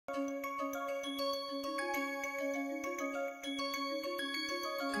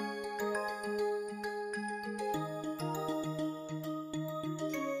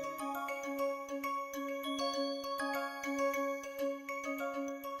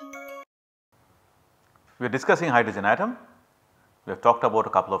We are discussing hydrogen atom, we have talked about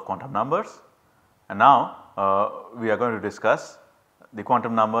a couple of quantum numbers, and now we are going to discuss the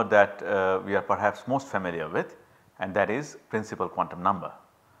quantum number that we are perhaps most familiar with, and that is principal quantum number.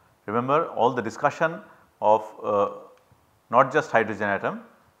 Remember, all the discussion of not just hydrogen atom,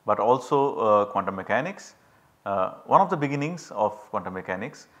 but also quantum mechanics. One of the beginnings of quantum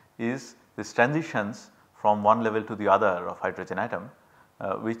mechanics is this transitions from one level to the other of hydrogen atom,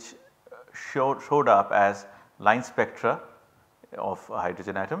 which showed up as line spectra of a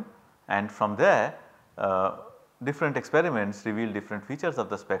hydrogen atom, and from there different experiments reveal different features of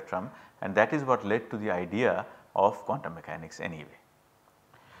the spectrum, and that is what led to the idea of quantum mechanics anyway.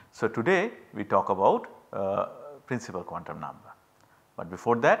 So, today we talk about principal quantum number, but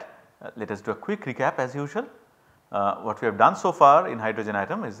before that let us do a quick recap as usual. What we have done so far in hydrogen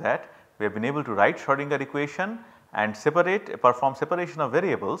atom is that we have been able to write Schrodinger equation and perform separation of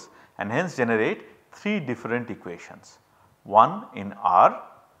variables, and hence generate 3 different equations, one in r,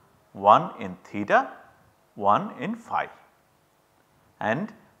 one in theta, one in phi,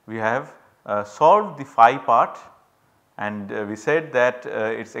 and we have solved the phi part, and we said that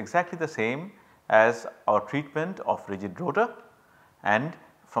it is exactly the same as our treatment of rigid rotor, and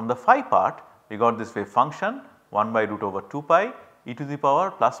from the phi part we got this wave function 1 by root over 2 pi e to the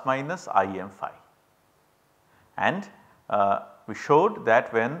power plus minus I m phi, and we showed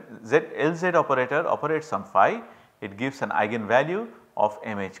that when Lz operator operates on phi, it gives an eigenvalue of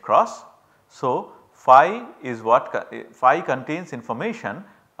mh cross. So, phi is what phi contains information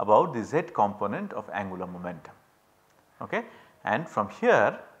about the z component of angular momentum, okay. And from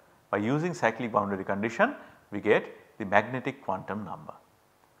here, by using cyclic boundary condition, we get the magnetic quantum number.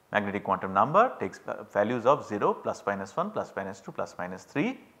 Magnetic quantum number takes values of 0, plus minus 1, plus minus 2, plus minus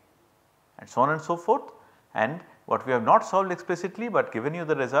 3, and so on and so forth. And what we have not solved explicitly, but given you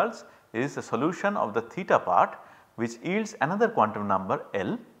the results, is the solution of the theta part, which yields another quantum number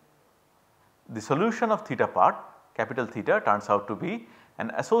L. The solution of theta part, capital theta, turns out to be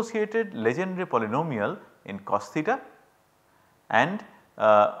an associated legendary polynomial in cos theta, and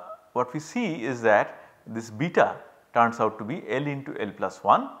what we see is that this beta turns out to be L into L plus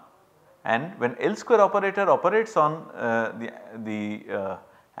 1, and when L square operator operates on the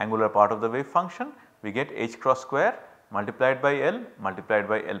angular part of the wave function, we get h cross square multiplied by L multiplied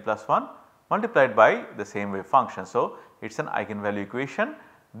by L plus 1 multiplied by the same wave function. So, it is an eigenvalue equation.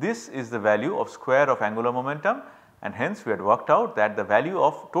 This is the value of square of angular momentum, and hence we had worked out that the value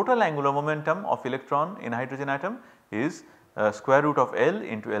of total angular momentum of electron in hydrogen atom is square root of L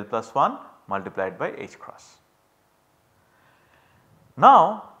into L plus 1 multiplied by h cross.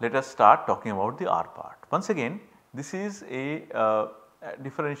 Now, let us start talking about the r part. Once again, this is a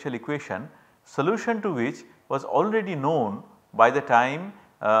differential equation, solution to which was already known by the time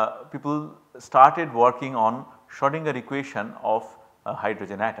people started working on Schrodinger equation of a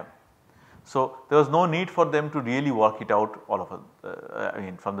hydrogen atom. So, there was no need for them to really work it out all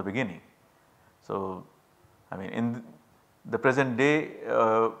of from the beginning. So, in the present day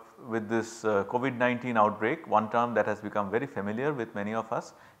with this COVID-19 outbreak, one term that has become very familiar with many of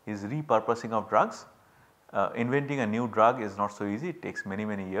us is repurposing of drugs. Inventing a new drug is not so easy, it takes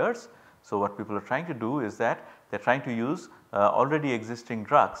many years. So, what people are trying to do is that they are trying to use already existing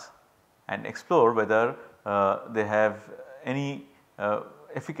drugs and explore whether they have any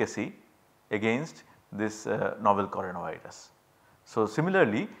efficacy against this novel coronavirus. So,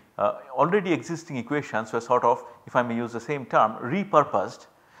 similarly already existing equations were sort of, if I may use the same term, repurposed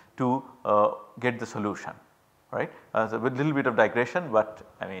to get the solution, right. So, with little bit of digression, but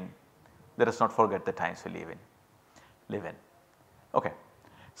let us not forget the times we live in. Okay.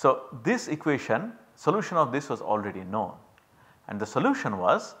 So, this equation, solution of this was already known, and the solution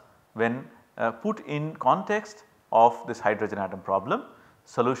was, when put in context of this hydrogen atom problem,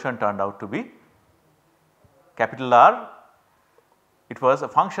 solution turned out to be capital R. It was a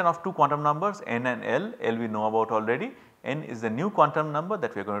function of 2 quantum numbers n and L. L we know about already, n is the new quantum number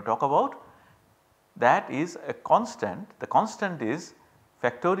that we are going to talk about. That is a constant, the constant is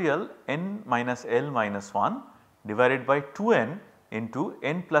factorial n minus L minus 1 divided by 2n into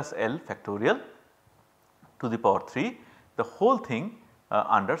n plus L factorial to the power 3, the whole thing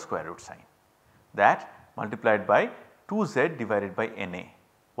under square root sign, that multiplied by 2z divided by Na.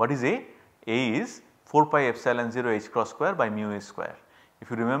 What is A? A is 4 pi epsilon 0 h cross square by mu a square. If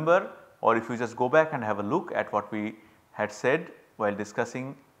you remember, or if you just go back and have a look at what we had said while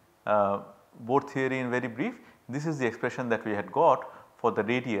discussing Bohr theory in very brief, this is the expression that we had got for the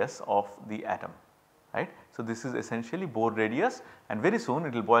radius of the atom, right. So, this is essentially Bohr radius, and very soon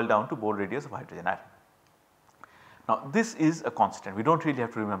it will boil down to Bohr radius of hydrogen atom. Now this is a constant, we do not really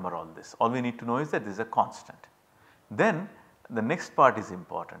have to remember all this, all we need to know is that this is a constant. Then the next part is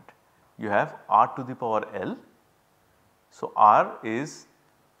important, you have r to the power L. So r is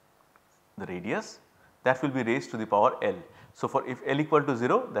the radius, that will be raised to the power L. So for if L equal to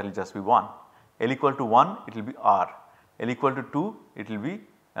 0, that will just be 1, L equal to 1 it will be r, L equal to 2 it will be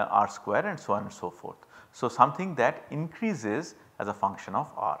r square, and so on and so forth. So something that increases as a function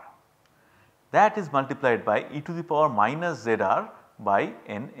of r, that is multiplied by e to the power minus zr by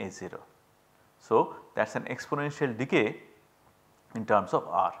Na0. So that is an exponential decay in terms of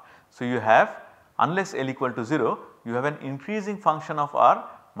r. So you have, unless L equal to 0, you have an increasing function of r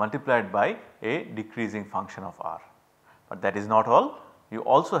multiplied by a decreasing function of r. But that is not all, you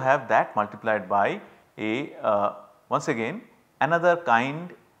also have that multiplied by a once again another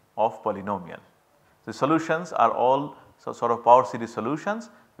kind of polynomial. The solutions are all sort of power series solutions,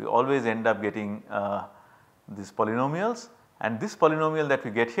 we always end up getting these polynomials, and this polynomial that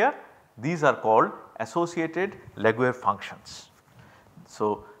we get here, these are called associated Laguerre functions.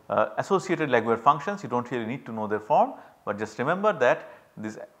 So associated Laguerre functions, you do not really need to know their form, but just remember that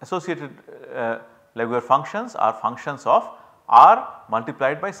these associated Laguerre functions are functions of r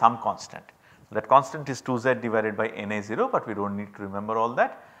multiplied by some constant. That constant is 2z divided by Na0, but we do not need to remember all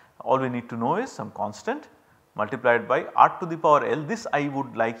that. All we need to know is some constant multiplied by r to the power L, this I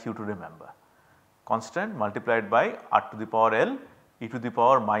would like you to remember, constant multiplied by r to the power L e to the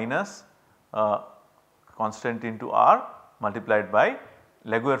power minus constant into r multiplied by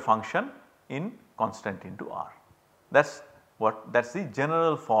Laguerre function in constant into r. That is the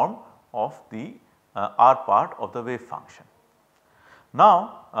general form of the r part of the wave function.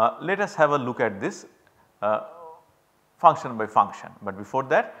 Now let us have a look at this function by function, but before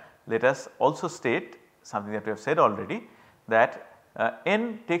that let us also state something that we have said already, that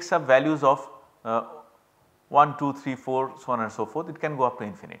n takes up values of 1, 2, 3, 4, so on and so forth, it can go up to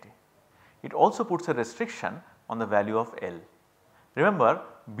infinity. It also puts a restriction on the value of L. Remember,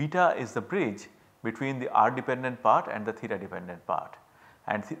 beta is the bridge between the r dependent part and the theta dependent part,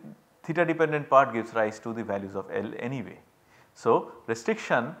 and theta dependent part gives rise to the values of L anyway. So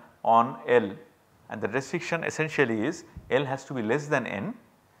restriction on L, and the restriction essentially is L has to be less than n,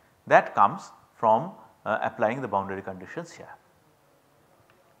 that comes from applying the boundary conditions here.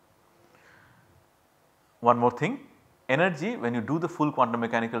 One more thing, energy when you do the full quantum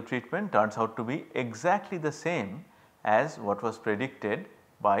mechanical treatment turns out to be exactly the same as what was predicted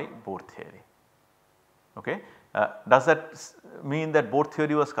by Bohr theory. Okay. Does that mean that Bohr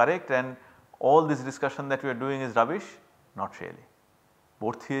theory was correct and all this discussion that we are doing is rubbish? Not really.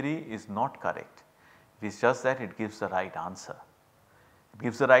 Bohr theory is not correct, it is just that it gives the right answer. It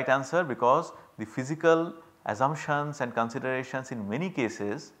gives the right answer because the physical assumptions and considerations in many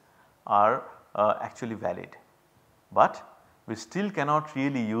cases are actually valid, but we still cannot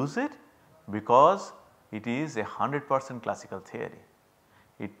really use it because it is a 100% classical theory.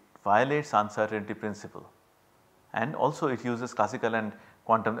 It violates uncertainty principle, and also it uses classical and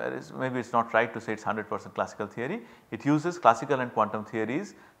quantum, maybe it is not right to say it is 100% classical theory, it uses classical and quantum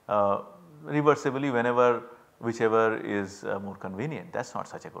theories reversibly whenever whichever is more convenient. That is not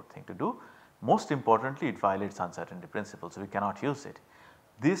such a good thing to do. Most importantly, it violates uncertainty principle, so we cannot use it.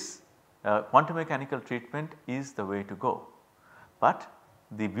 This quantum mechanical treatment is the way to go, but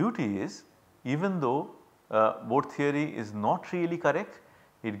the beauty is, even though Bohr theory is not really correct,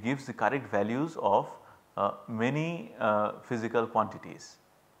 it gives the correct values of many physical quantities,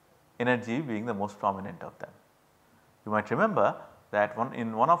 energy being the most prominent of them. You might remember that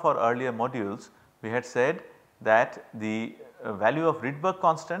in one of our earlier modules we had said that the value of Rydberg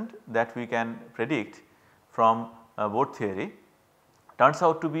constant that we can predict from Bohr theory turns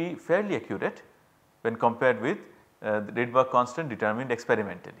out to be fairly accurate when compared with the Rydberg constant determined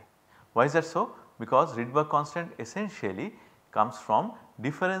experimentally. Why is that so? Because Rydberg constant essentially comes from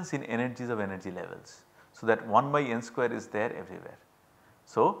difference in energies of energy levels. So that 1 by n square is there everywhere.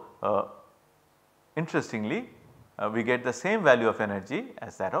 So interestingly we get the same value of energy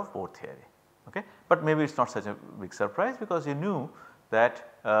as that of Bohr theory, okay. But maybe it is not such a big surprise because you knew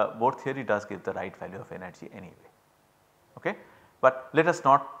that Bohr theory does give the right value of energy anyway, okay. But let us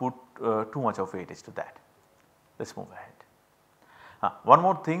not put too much of weightage to that. Let us move ahead. One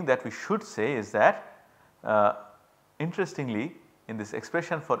more thing that we should say is that interestingly in this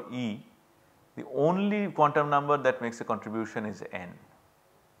expression for E, the only quantum number that makes a contribution is n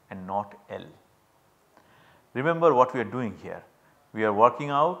and not L. Remember what we are doing here, we are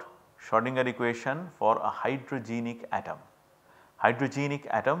working out Schrodinger equation for a hydrogenic atom. Hydrogenic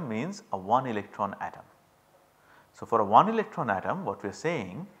atom means a 1 electron atom. So for a 1 electron atom what we are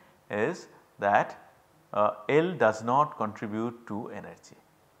saying is that L does not contribute to energy.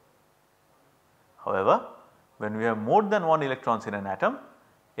 However, when we have more than one electrons in an atom,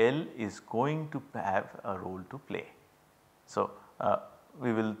 L is going to have a role to play. So,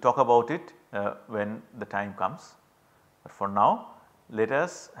 we will talk about it when the time comes, but for now let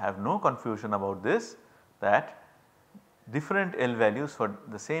us have no confusion about this, that different L values for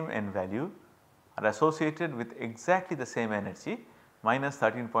the same N value are associated with exactly the same energy, minus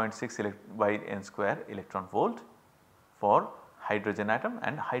 13.6 by n square electron volt for hydrogen atom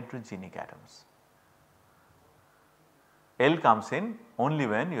and hydrogenic atoms. L comes in only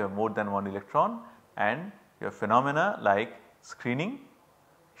when you have more than one electron and you have phenomena like screening,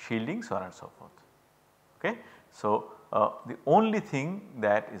 shielding, so on and so forth. Okay. So, the only thing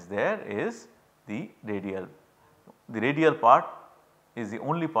that is there is the radial. The radial part is the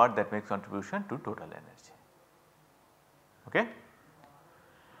only part that makes contribution to total energy. Okay.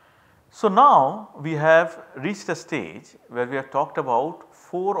 So, now we have reached a stage where we have talked about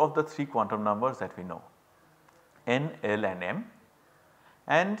 4 of the 3 quantum numbers that we know, N, L and M,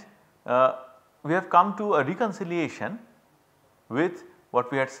 and we have come to a reconciliation with what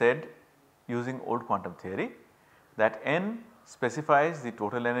we had said using old quantum theory, that N specifies the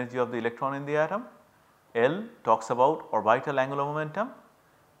total energy of the electron in the atom, L talks about orbital angular momentum,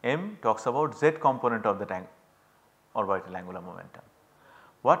 M talks about Z component of that orbital angular momentum.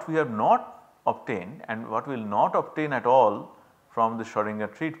 What we have not obtained and what we will not obtain at all from the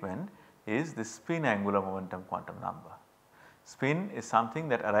Schrodinger treatment is the spin angular momentum quantum number. Spin is something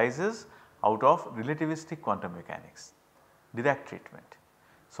that arises out of relativistic quantum mechanics, Dirac treatment.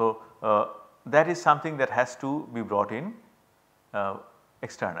 So, that is something that has to be brought in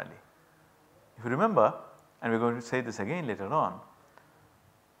externally. If you remember, and we are going to say this again later on,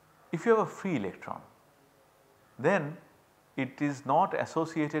 if you have a free electron, then it is not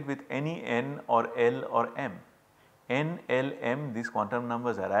associated with any N or L or M. N, L, M, these quantum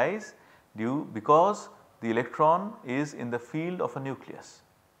numbers arise because the electron is in the field of a nucleus.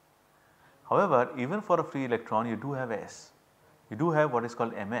 However, even for a free electron you do have S, you do have what is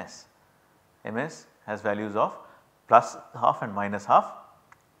called MS. MS has values of plus half and minus half.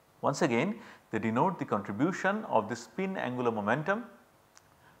 Once again they denote the contribution of the spin angular momentum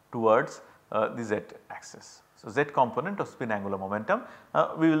towards the Z axis. So, Z component of spin angular momentum,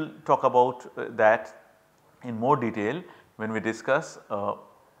 we will talk about that in more detail when we discuss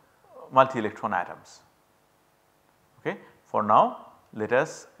multi-electron atoms. Okay. For now, let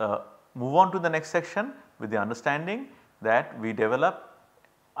us move on to the next section with the understanding that we develop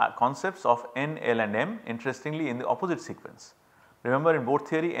concepts of N, L and M interestingly in the opposite sequence. Remember, in Bohr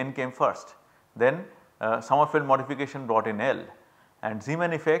theory N came first, then Sommerfeld modification brought in L, and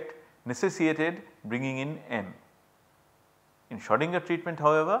Zeeman effect necessitated bringing in M. In Schrodinger treatment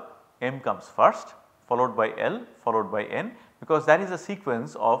however, M comes first, followed by L, followed by N, because that is a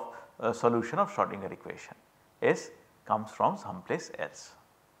sequence of solution of Schrodinger equation. S comes from someplace else,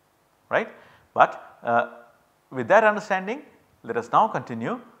 right. But with that understanding, let us now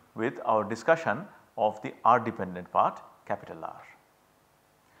continue with our discussion of the R dependent part, capital R.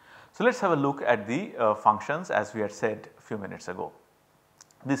 So, let us have a look at the functions as we had said a few minutes ago.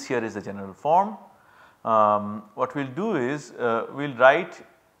 This here is the general form. What we will do is we will write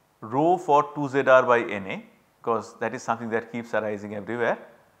rho for 2ZR by Na, because that is something that keeps arising everywhere.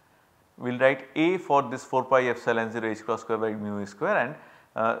 We will write A for this 4 pi epsilon 0 h cross square by mu e square,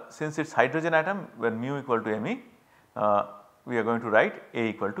 and since it is hydrogen atom when mu equal to Me, we are going to write A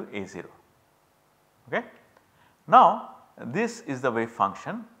equal to A0. Okay. Now, this is the wave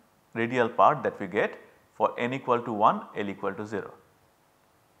function radial part that we get for n equal to 1, L equal to 0.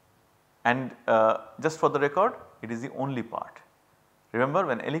 And just for the record, it is the only part. Remember,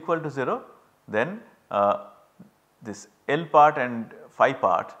 when L equal to 0, then this L part and phi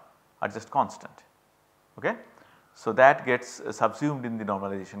part are just constant. Okay. So, that gets subsumed in the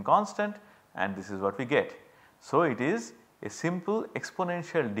normalization constant and this is what we get. So, it is a simple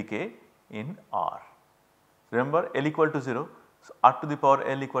exponential decay in R. Remember, L equal to 0, so R to the power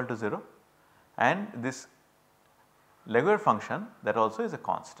L equal to 0, and this Laguerre function that also is a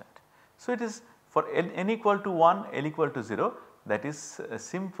constant. So, it is for n equal to 1, L equal to 0, that is a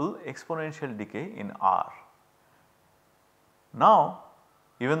simple exponential decay in R. Now,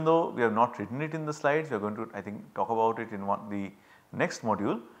 even though we have not written it in the slides, we are going to I think talk about it in the next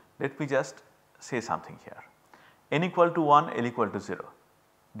module. Let me just say something here. N equal to 1, L equal to 0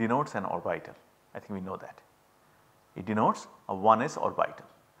 denotes an orbital, I think we know that. It denotes a 1s orbital.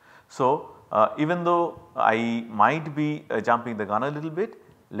 So, even though I might be jumping the gun a little bit,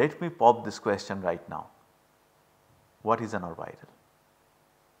 let me pop this question right now. What is an orbital?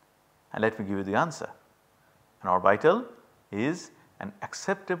 And let me give you the answer. An orbital is an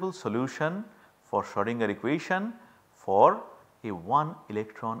acceptable solution for Schrodinger equation for a 1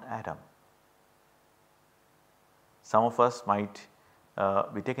 electron atom. Some of us might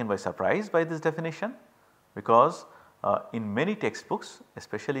be taken by surprise by this definition, because in many textbooks,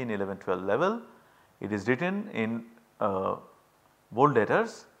 especially in 11-12 level, it is written in bold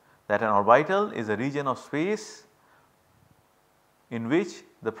letters that an orbital is a region of space in which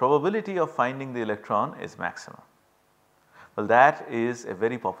the probability of finding the electron is maximum. Well, that is a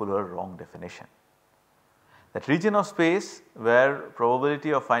very popular wrong definition. That region of space where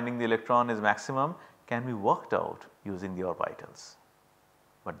probability of finding the electron is maximum can be worked out using the orbitals,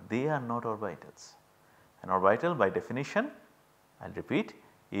 but they are not orbitals. An orbital by definition, I will repeat,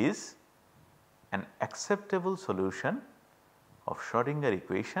 is an acceptable solution of Schrodinger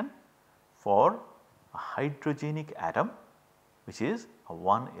equation for a hydrogenic atom, which is a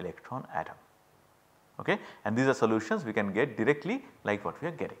 1 electron atom. Okay? And these are solutions we can get directly like what we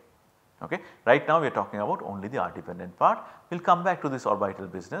are getting. Okay? Right now we are talking about only the R dependent part. We will come back to this orbital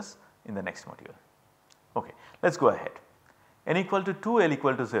business in the next module. Okay, let us go ahead. N equal to 2, L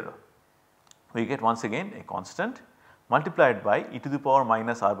equal to 0. We get once again a constant multiplied by e to the power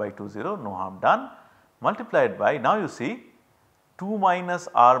minus r by 2 0, no harm done, multiplied by, now you see, 2 minus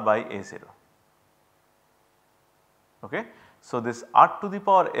r by a 0. Okay. So, this r to the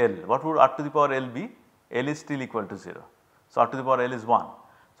power L, what would r to the power L be? L is still equal to 0. So, r to the power L is 1.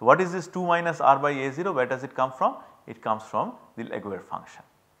 So, what is this 2 minus r by a 0? Where does it come from? It comes from the Laguerre function.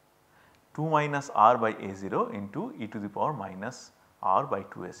 2 minus r by a 0 into e to the power minus r by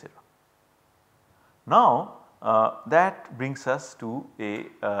 2 a 0. Now, that brings us to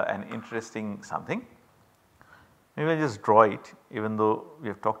an interesting something. Maybe I will just draw it, even though we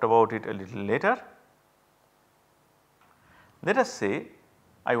have talked about it a little later. Let us say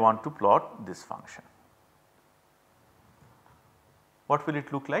I want to plot this function. What will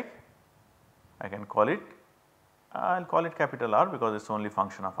it look like? I can call it, I will call it capital R because it is only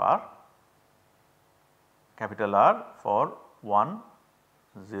function of R, capital R for 1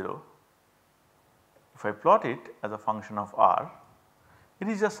 0. If I plot it as a function of R, it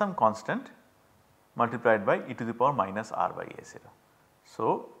is just some constant multiplied by e to the power minus r by a 0.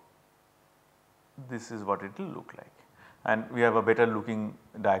 So, this is what it will look like, and we have a better looking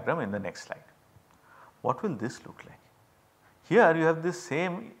diagram in the next slide. What will this look like? Here you have this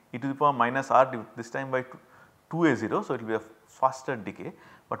same e to the power minus r, this time by 2 a 0. So, it will be a faster decay,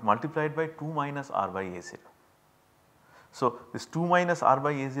 but multiplied by 2 minus r by a 0. So, this 2 minus r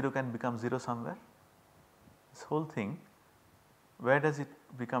by a 0 can become 0 somewhere. This whole thing, where does it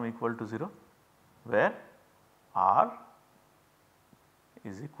become equal to 0? Where r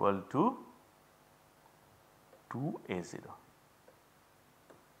is equal to 2 a 0.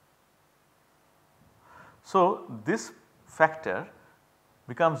 So, this factor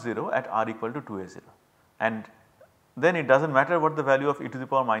becomes 0 at r equal to 2 a 0, and then it does not matter what the value of e to the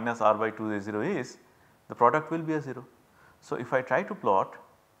power minus r by 2 a 0 is, the product will be a 0. So, if I try to plot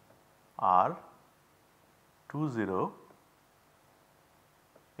r 2 0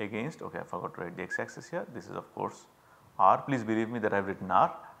 against, okay, I forgot to write the x axis here, this is of course r, please believe me that I have written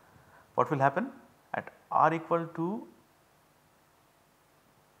r. What will happen at r equal to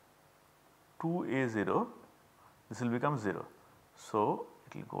 2 a 0, this will become 0. So,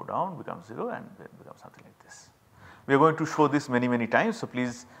 it will go down, become 0 and then become something like this. We are going to show this many times, so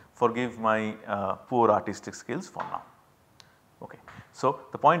please forgive my poor artistic skills for now. Okay. So,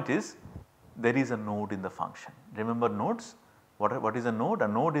 the point is there is a node in the function. Remember nodes, what is a node? A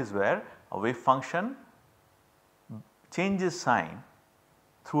node is where a wave function changes sign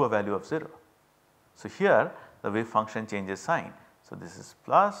through a value of 0. So, here the wave function changes sign. So, this is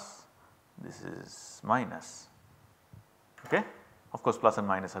plus, this is minus, okay. Of course, plus and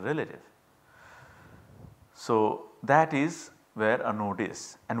minus are relative. So, that is where a node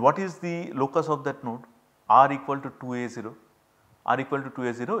is, and what is the locus of that node? R equal to 2 a 0. R equal to 2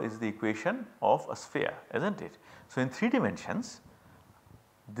 a 0 is the equation of a sphere, is not it? So, in 3 dimensions,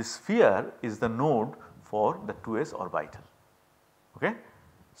 the sphere is the node for the 2s orbital. Okay.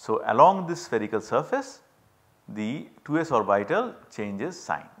 So, along this spherical surface, the 2s orbital changes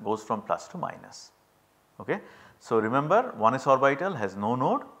sign, goes from plus to minus. Okay. So, remember 1s orbital has no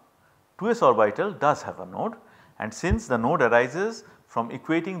node, 2s orbital does have a node, and since the node arises from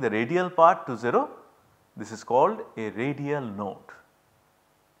equating the radial part to 0, this is called a radial node.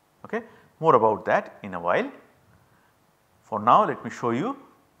 Okay. More about that in a while. For now, let me show you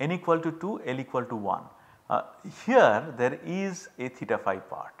n equal to 2, L equal to 1. Here there is a theta phi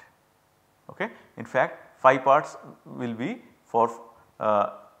part. Okay. In fact, phi parts will be for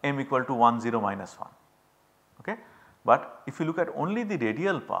m equal to 1 0 minus 1. Okay. But if you look at only the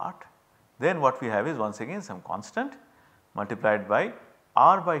radial part, then what we have is once again some constant multiplied by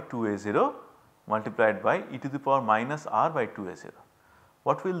r by 2a0 multiplied by e to the power minus r by 2a0.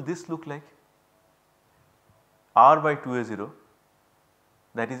 What will this look like? R by 2a0,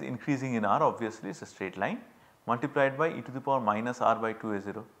 that is increasing in r, obviously it is a straight line, multiplied by e to the power minus r by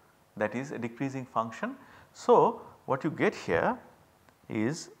 2a0, that is a decreasing function. So, what you get here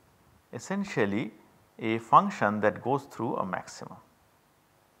is essentially a function that goes through a maximum.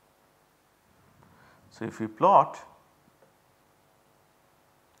 So, if we plot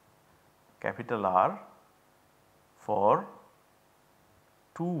capital R for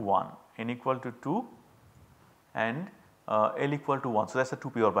 2 1, n equal to 2 and L equal to 1. So, that is a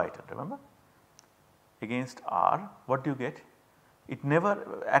 2p orbital, remember, against R, what do you get? It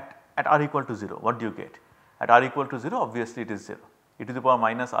never at R equal to 0, what do you get? At R equal to 0, obviously it is 0, e to the power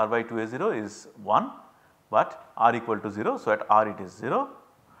minus r by 2a0 is 1, but R equal to 0. So, at R it is 0,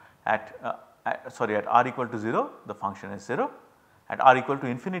 at R equal to 0 the function is 0, at R equal to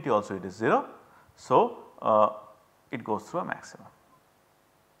infinity also it is 0. So, it goes through a maximum.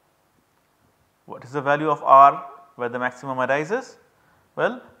 What is the value of R where the maximum arises?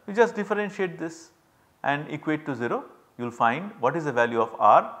 Well, you just differentiate this and equate to 0, you will find what is the value of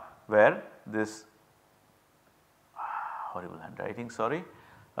R where this horrible handwriting, sorry,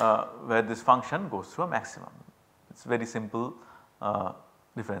 where this function goes through a maximum. It is very simple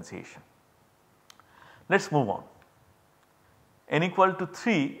differentiation. Let us move on. N equal to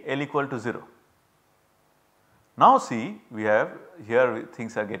 3, L equal to 0. Now see, we have here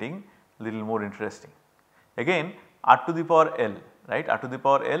things are getting little more interesting. Again r to the power L, right, r to the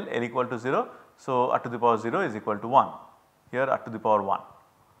power L, L equal to 0. So, r to the power 0 is equal to 1, here r to the power 1.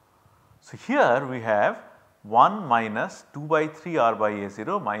 So, here we have 1 minus 2 by 3 r by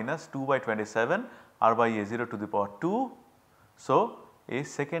a0 minus 2 by 27 r by a0 to the power 2. So, a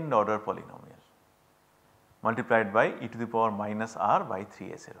second order polynomial multiplied by e to the power minus r by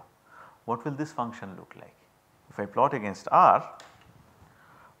 3a0. What will this function look like? If I plot against r,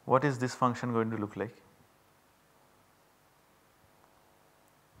 what is this function going to look like?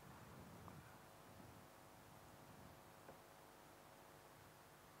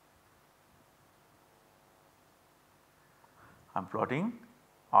 I am plotting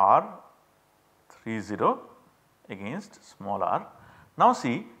r 30 against small r. Now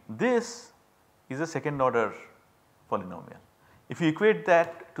see, this is a second order polynomial. If you equate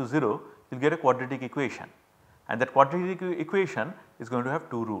that to 0, you will get a quadratic equation, and that quadratic equation is going to have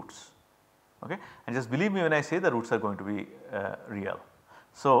 2 roots, okay, and just believe me when I say the roots are going to be real.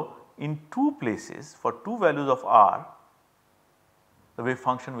 So, in 2 places for 2 values of r, the wave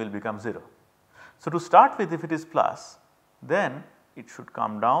function will become 0. So, to start with, if it is plus, then it should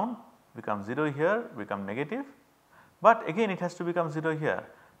come down, become 0 here, become negative, but again it has to become 0 here.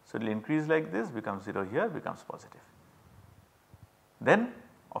 So, it will increase like this, becomes 0 here, becomes positive. Then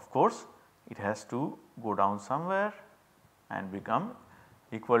of course, it has to go down somewhere and become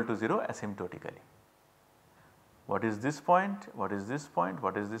equal to 0 asymptotically. What is this point? What is this point?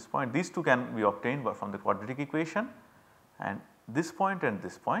 What is this point? These two can be obtained from the quadratic equation, and this point and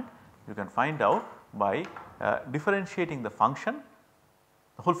this point you can find out by differentiating the function,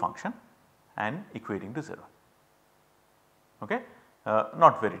 the whole function, and equating to 0. Okay?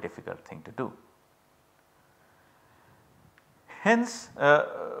 Not very difficult thing to do. Hence,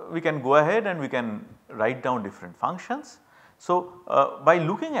 we can go ahead and we can write down different functions. So, by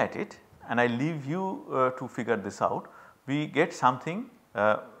looking at it, and I leave you to figure this out, we get something,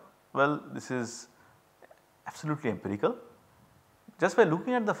 well, this is absolutely empirical. Just by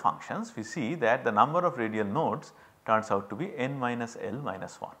looking at the functions, we see that the number of radial nodes turns out to be n minus L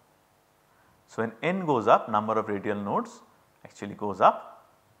minus 1. So, when n goes up, number of radial nodes actually goes up,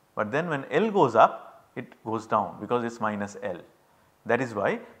 but then when L goes up, it goes down because it is minus L. That is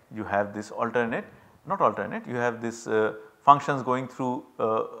why you have this alternate, not alternate, you have this functions going through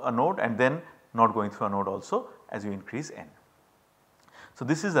a node and then not going through a node also as you increase n. So,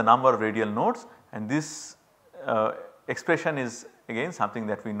 this is the number of radial nodes, and this expression is again something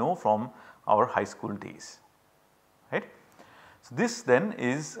that we know from our high school days, right. So, this then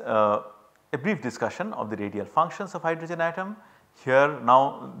is a brief discussion of the radial functions of hydrogen atom. Here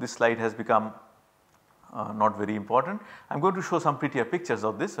now this slide has become not very important. I am going to show some prettier pictures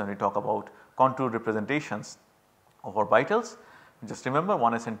of this when we talk about contour representations of orbitals. Just remember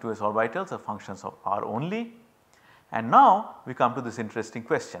 1s and 2s orbitals are functions of r only. And now we come to this interesting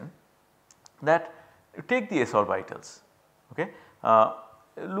question that you take the s orbitals, okay.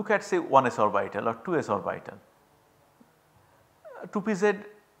 Look at say 1s orbital or 2s orbital. 2pz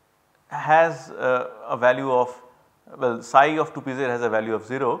has a value of, well, psi of 2pz has a value of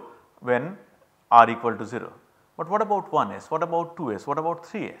 0 when r equal to 0. But what about 1s, what about 2s, what about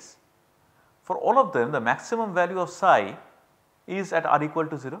 3s? For all of them the maximum value of psi is at r equal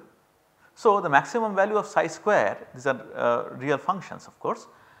to 0. So, the maximum value of psi square, these are real functions of course,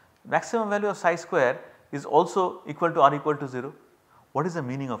 maximum value of psi square is also equal to r equal to 0. What is the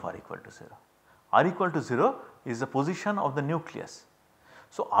meaning of r equal to 0? R equal to 0 is the position of the nucleus.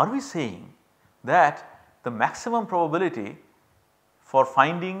 So, are we saying that the maximum probability for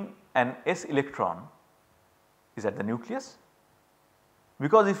finding an s electron is at the nucleus?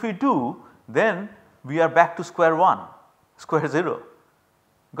 Because if we do, then we are back to square 1, square 0.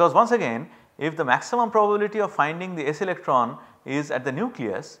 Because once again, if the maximum probability of finding the s electron is at the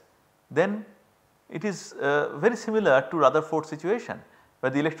nucleus, then it is very similar to Rutherford situation where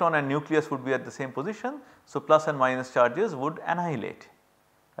the electron and nucleus would be at the same position. So, plus and minus charges would annihilate,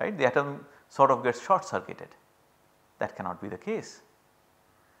 right, the atom sort of gets short circuited. That cannot be the case.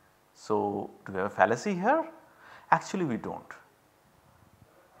 So, do we have a fallacy here? Actually we do not.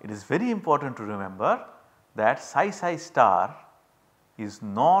 It is very important to remember that psi star is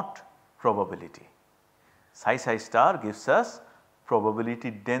not probability. Psi star gives us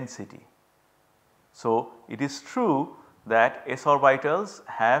probability density. So, it is true that s orbitals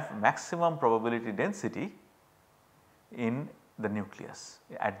have maximum probability density in the nucleus,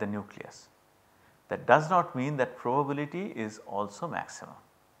 at the nucleus. That does not mean that probability is also maximum,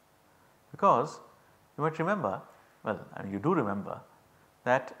 because you might remember, well, I mean you do remember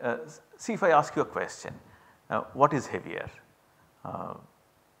that see, if I ask you a question, what is heavier,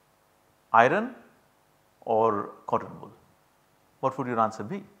 iron or cotton wool? What would your answer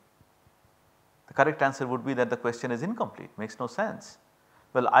be? The correct answer would be that the question is incomplete, makes no sense.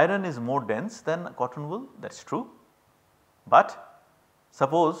 Well, iron is more dense than cotton wool, that is true, but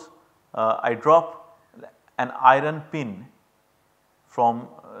suppose I drop an iron pin from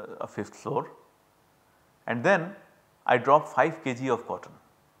a 5th floor and then I drop 5 kg of cotton.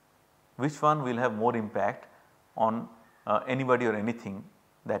 Which one will have more impact on anybody or anything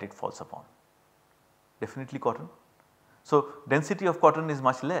that it falls upon? Definitely cotton. So, density of cotton is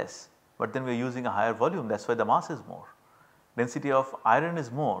much less, but then we are using a higher volume, that is why the mass is more. Density of iron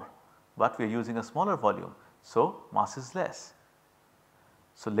is more, but we are using a smaller volume, so mass is less.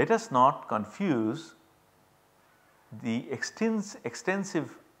 So, let us not confuse the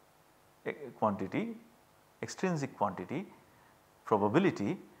extensive quantity, extrinsic quantity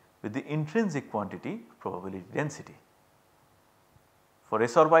probability with the intrinsic quantity probability density. For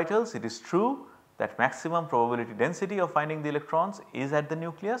s orbitals, it is true that maximum probability density of finding the electrons is at the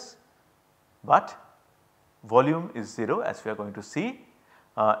nucleus, but volume is 0, as we are going to see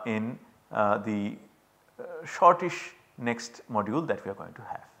in the shortish next module that we are going to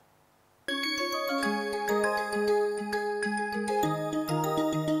have.